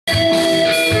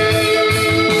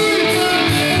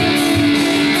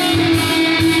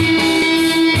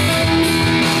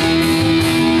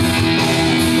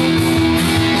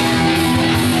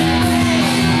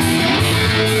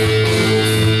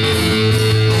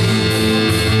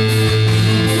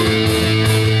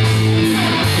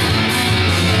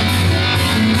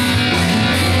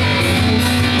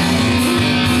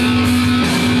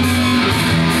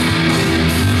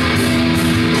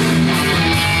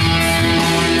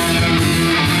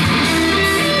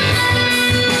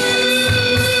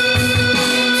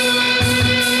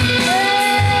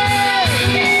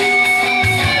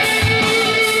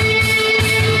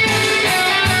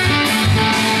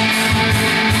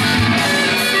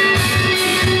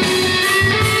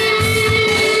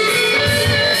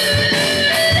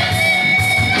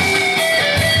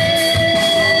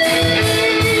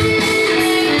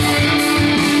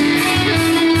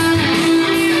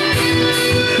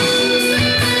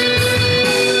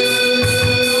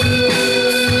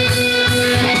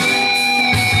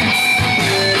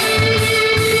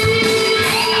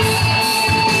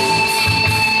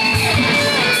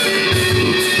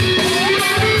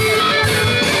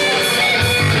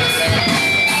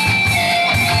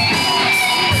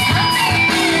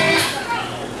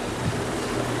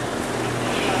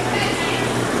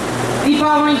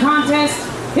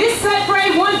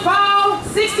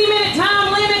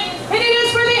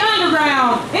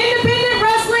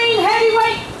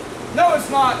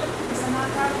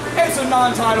a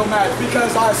non-title match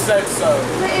because I said so.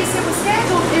 It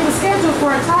was scheduled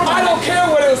for a title. I don't care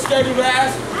what it was scheduled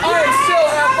as. I am still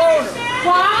half owner.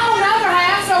 Well, I own the other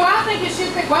half, so I think it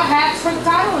should be, well, half's for the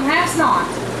title and half's not.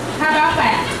 How about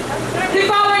that? The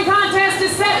following contest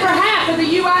is set for half of the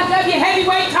UIW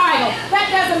heavyweight title.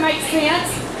 That doesn't make sense.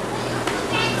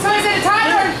 So is it a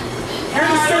title? You're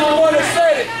the stupid one that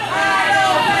said it.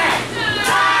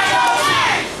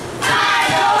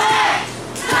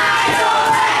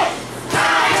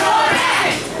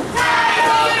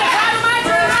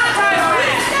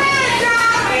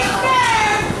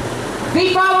 The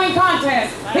following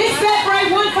contest is set for a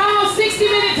one final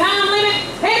 60-minute time limit,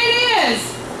 and it is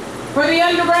for the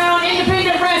Underground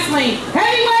Independent Wrestling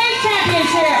Heavyweight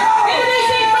Championship.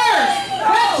 Introducing first,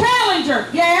 the challenger.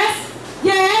 Yes,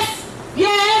 yes,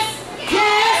 yes,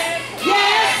 yes,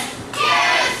 yes,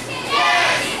 yes,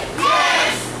 yes,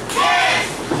 yes, yes,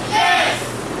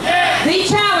 yes. The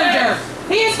challenger.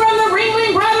 He is from the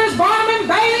Ringling Brothers Barnum and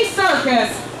Bailey Circus.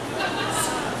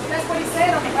 That's what he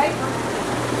said on the paper.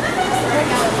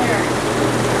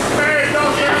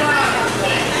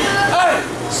 Hey!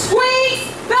 Squeaks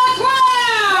the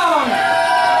Clown!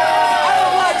 I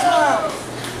don't like clowns.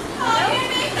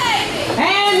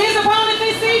 And his opponent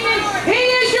this evening, he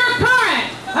is your current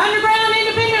Underground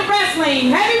Independent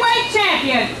Wrestling Heavyweight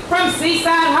Champion from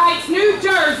Seaside Heights, New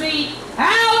Jersey,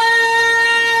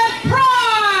 Alan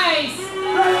Price!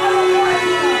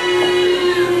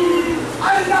 I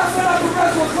did not set up a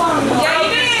wrestle clown. Yeah,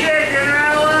 you did!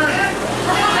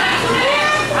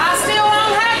 I still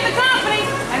own half the company,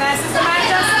 and that's just a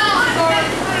match I sold for.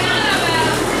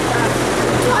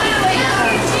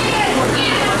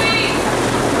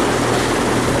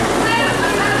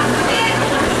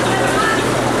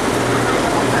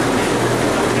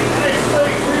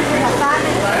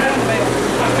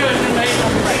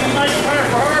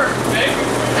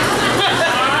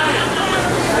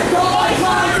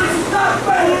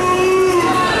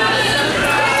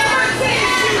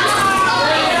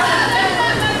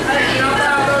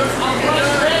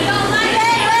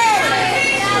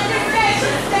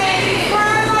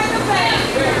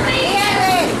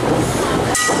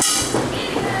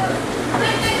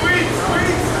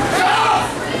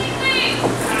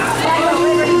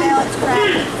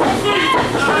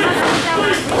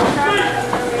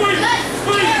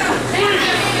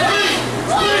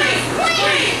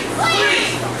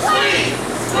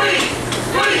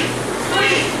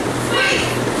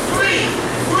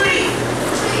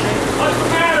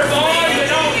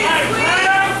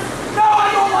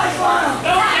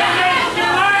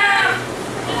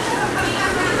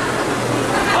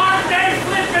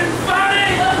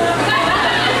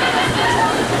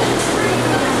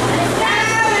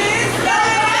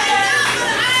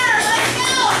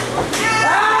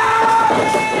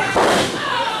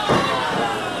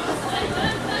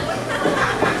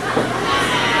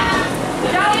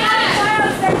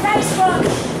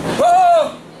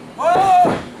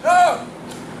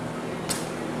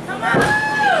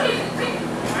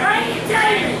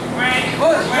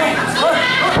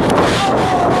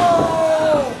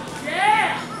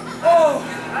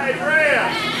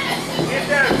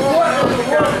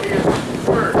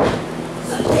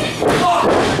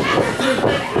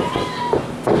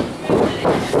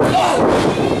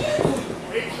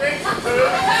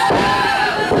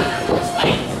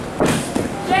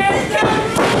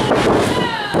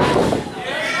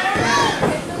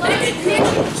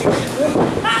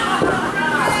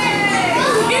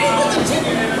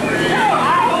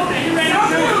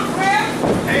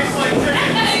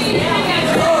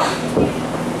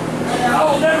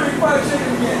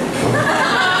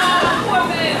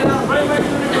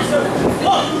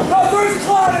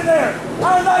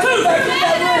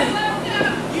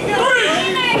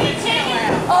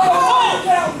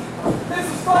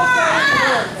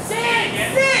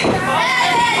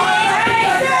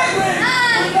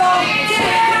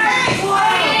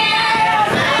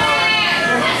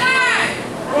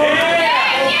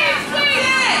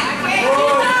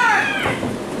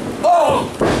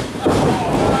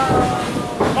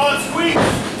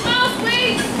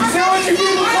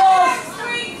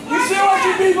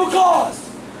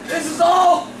 This is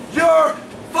all your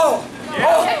fault.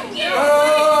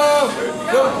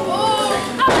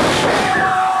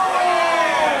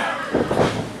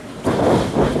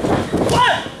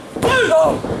 What?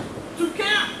 Two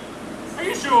count. Are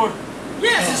you sure?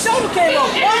 Yes, his shoulder came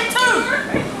off. 1, 2.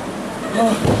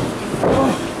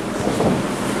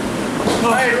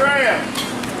 Hey, Ram.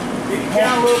 You can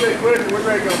count a little bit quicker. We're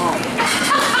ready to go home.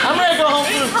 I'm ready to go home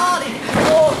too.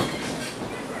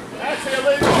 That's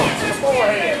illegal. It's the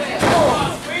forehead.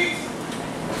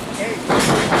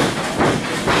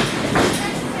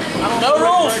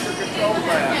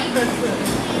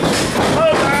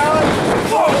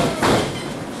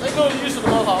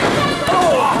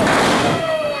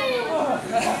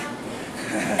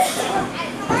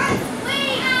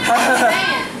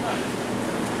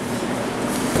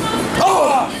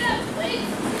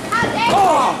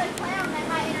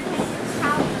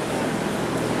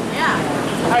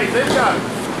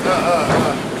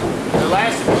 The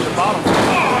last one at the bottom.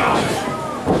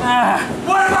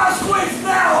 What about squeeze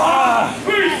now?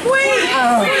 Squeeze! Squeeze!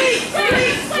 Squeeze!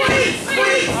 Squeeze! Squeeze!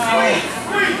 Squeeze!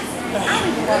 Squeeze!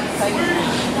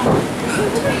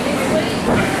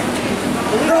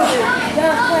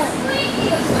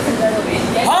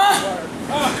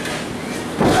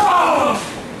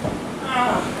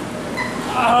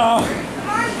 Huh?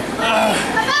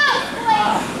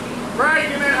 Break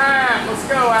him in half. Let's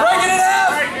go, Al. Break it in half.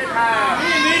 Break it in half.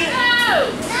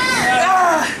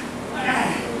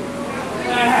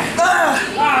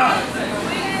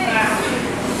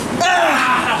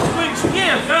 Squeeze,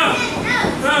 give.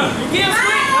 Give,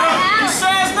 Squeeze. He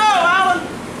says no, Alan.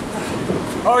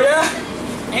 Oh, yeah?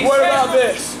 What about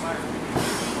this?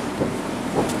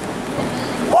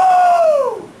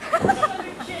 Woo!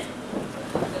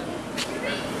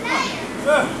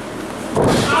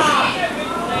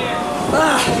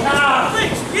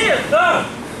 Squeeze, give.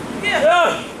 Give.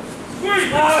 Squeeze,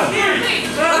 squeeze.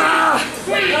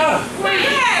 Squeeze.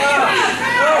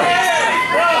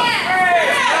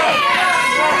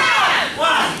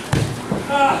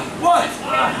 What?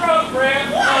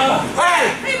 Hey!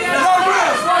 No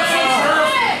rules!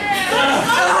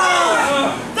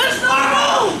 There's no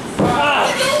rules!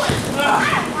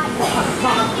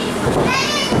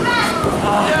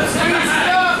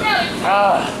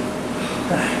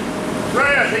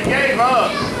 Chris, he gave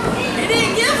up. He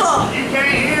didn't give up! You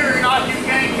can't hear or not, you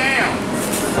can't count.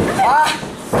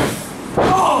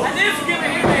 Oh! I did forget to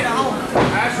hear me at home.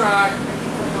 That's right.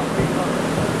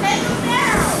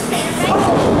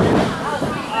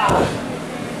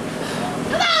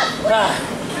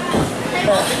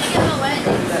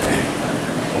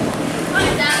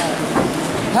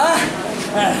 Huh?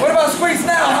 What about squeeze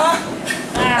now, huh?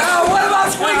 What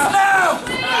about squeeze now?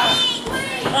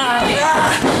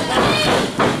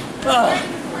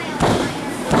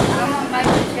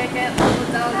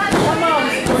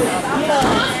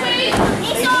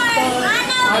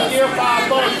 I give $5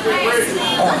 for Bridget.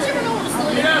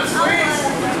 You know, squeeze.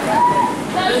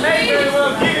 They may very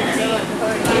well give it to you.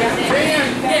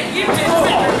 10. Yeah, give it to you.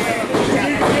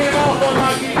 You get off on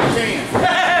my give you 10.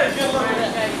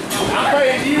 I'm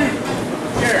paying you.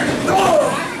 Here.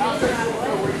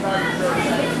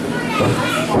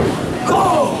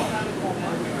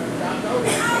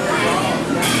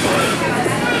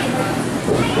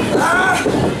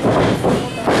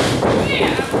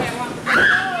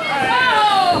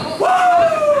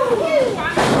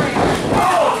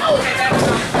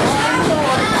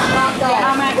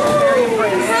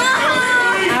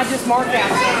 Mark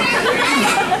out.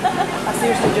 I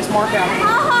seriously just mark out.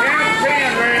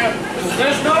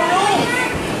 There's no rule.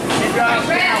 You got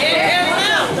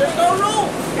There's no rule.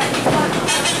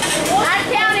 I'd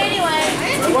count anyway.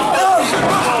 Good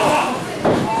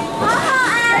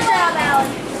job, Alan.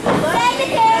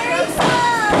 Secretary,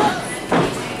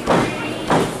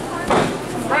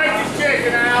 break his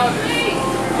chicken out.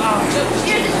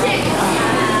 here's the chicken.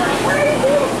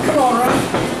 Come on, Ryan.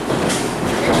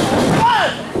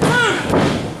 1, 2,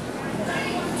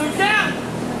 2 count.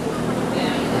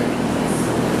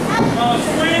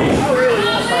 Squeeze.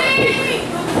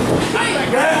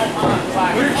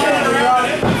 We're counting,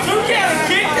 Ronnie. 2 count.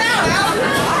 Kicked out, Alan.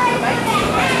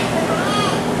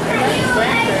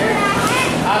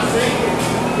 I see you.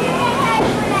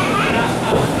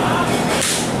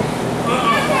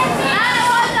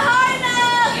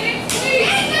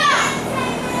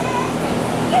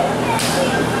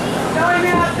 Show him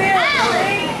out there.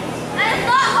 That's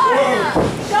not hard enough.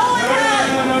 Show him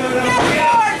up. No. Get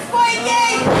yours,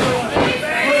 Squeaky.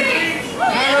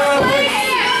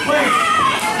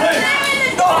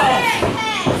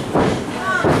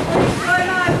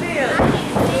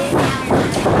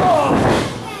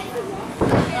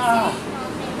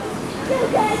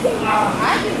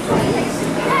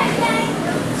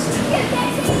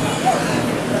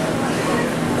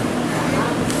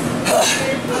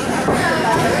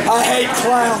 I hate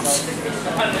clowns.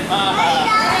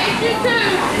 You too.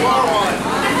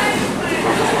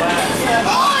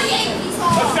 Oh, Yankees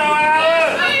home. Let's go,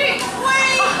 Alan.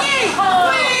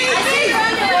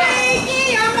 Squeaky,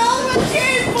 I'm always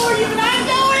cheering for you, but I'm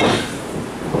going.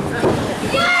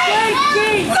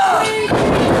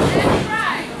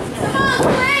 Come on,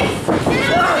 Squeak.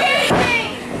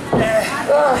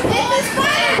 Get the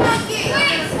spider monkey.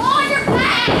 Fall on your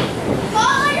back.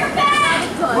 Fall on your back.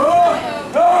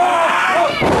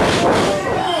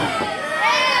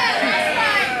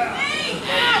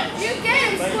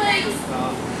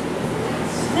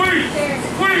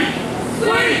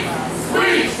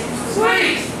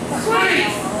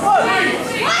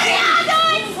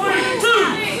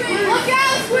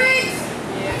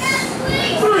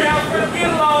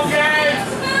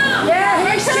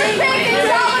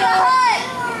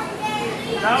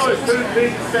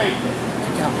 toothpick and sink.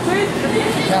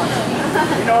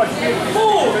 You know what you get?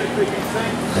 Toothpick and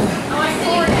sink.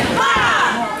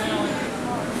 5,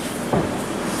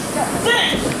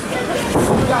 6,